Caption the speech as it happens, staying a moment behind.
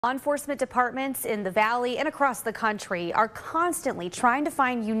Law enforcement departments in the Valley and across the country are constantly trying to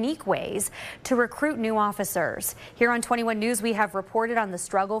find unique ways to recruit new officers. Here on 21 News, we have reported on the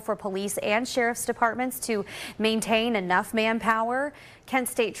struggle for police and sheriff's departments to maintain enough manpower. Kent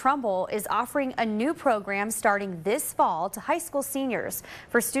State Trumbull is offering a new program starting this fall to high school seniors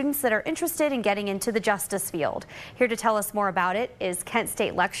for students that are interested in getting into the justice field. Here to tell us more about it is Kent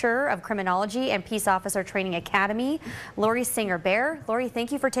State Lecturer of Criminology and Peace Officer Training Academy, Lori Singer-Bear. Lori,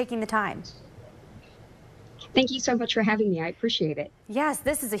 thank you for taking the time. Thank you so much for having me. I appreciate it. Yes,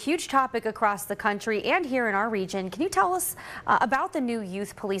 this is a huge topic across the country and here in our region. Can you tell us about the new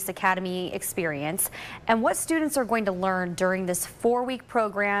Youth Police Academy experience and what students are going to learn during this 4-week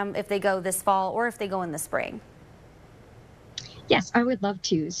program if they go this fall or if they go in the spring? Yes, I would love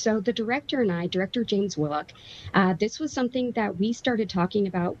to. So the director and I, Director James Willock, this was something that we started talking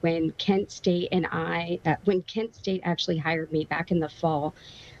about when Kent State actually hired me back in the fall.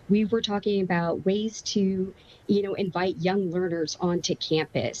 We were talking about ways to, invite young learners onto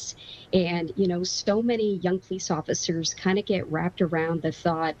campus. And, so many young police officers kind of get wrapped around the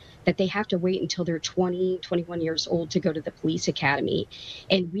thought that they have to wait until they're 20, 21 years old to go to the police academy.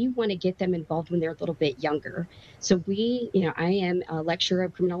 And we want to get them involved when they're a little bit younger. So I am a lecturer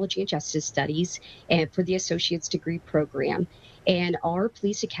of criminology and justice studies and for the associate's degree program. And our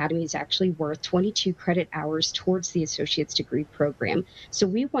police academy is actually worth 22 credit hours towards the associate's degree program. So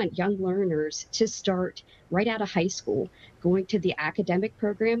we want young learners to start right out of high school, going to the academic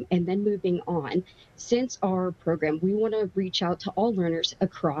program and then moving on. Since our program, we want to reach out to all learners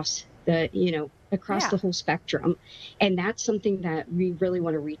across the whole spectrum. And that's something that we really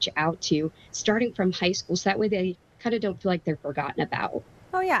want to reach out to, starting from high school, so that way they kind of don't feel like they're forgotten about.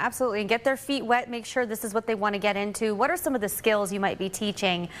 Oh yeah, absolutely. And get their feet wet, make sure this is what they want to get into. What are some of the skills you might be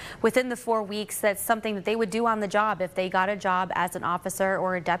teaching within the 4 weeks that's something that they would do on the job if they got a job as an officer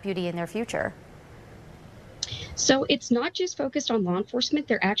or a deputy in their future? So it's not just focused on law enforcement.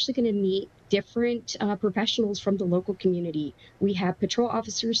 They're actually going to meet different professionals from the local community. We have patrol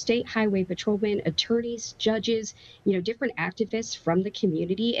officers, state highway patrolmen, attorneys, judges, different activists from the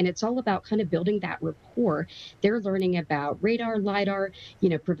community. And it's all about kind of building that rapport. They're learning about radar, LIDAR,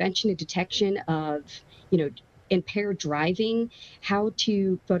 prevention and detection of, impaired driving, how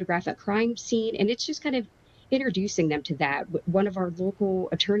to photograph a crime scene. And it's just kind of introducing them to that. One of our local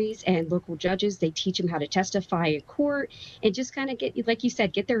attorneys and local judges, they teach them how to testify in court and just kind of get, like you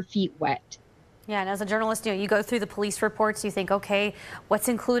said, get their feet wet. Yeah, and as a journalist, you go through the police reports, you think, okay, what's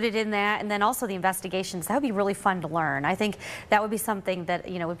included in that? And then also the investigations. That would be really fun to learn. I think that would be something that,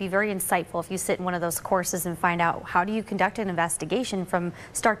 would be very insightful if you sit in one of those courses and find out how do you conduct an investigation from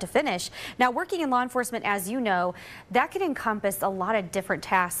start to finish. Now, working in law enforcement, as you know, that can encompass a lot of different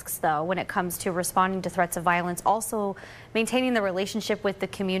tasks, though, when it comes to responding to threats of violence, also maintaining the relationship with the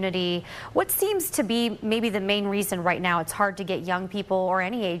community. What seems to be maybe the main reason right now it's hard to get young people or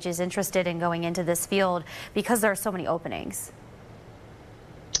any ages interested in going into this field because there are so many openings?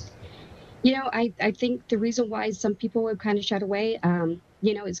 I think the reason why some people have kind of shied away,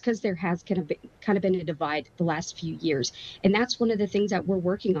 is because there has kind of been a divide the last few years. And that's one of the things that we're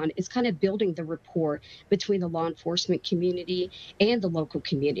working on is kind of building the rapport between the law enforcement community and the local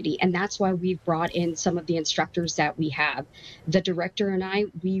community. And that's why we've brought in some of the instructors that we have. The director and I,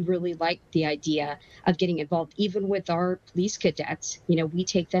 we really like the idea of getting involved, even with our police cadets. We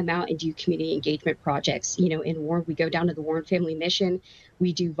take them out and do community engagement projects. In Warren, we go down to the Warren Family Mission.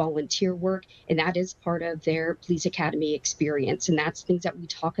 We do volunteer work, and that is part of their police academy experience. And that's things that we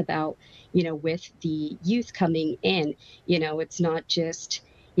talk about, with the youth coming in. It's not just,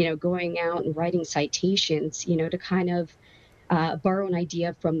 going out and writing citations, to kind of borrow an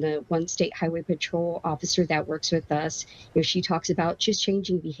idea from the one state highway patrol officer that works with us. She talks about just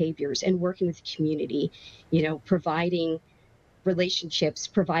changing behaviors and working with the community, providing relationships,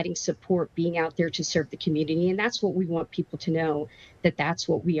 providing support, being out there to serve the community. And that's what we want people to know, that that's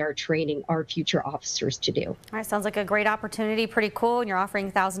what we are training our future officers to do. All right, sounds like a great opportunity, pretty cool. And you're offering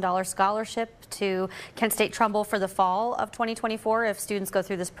a $1,000 scholarship to Kent State Trumbull for the fall of 2024 if students go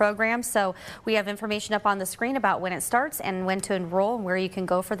through this program. So we have information up on the screen about when it starts and when to enroll and where you can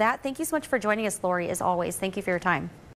go for that. Thank you so much for joining us, Lori, as always. Thank you for your time.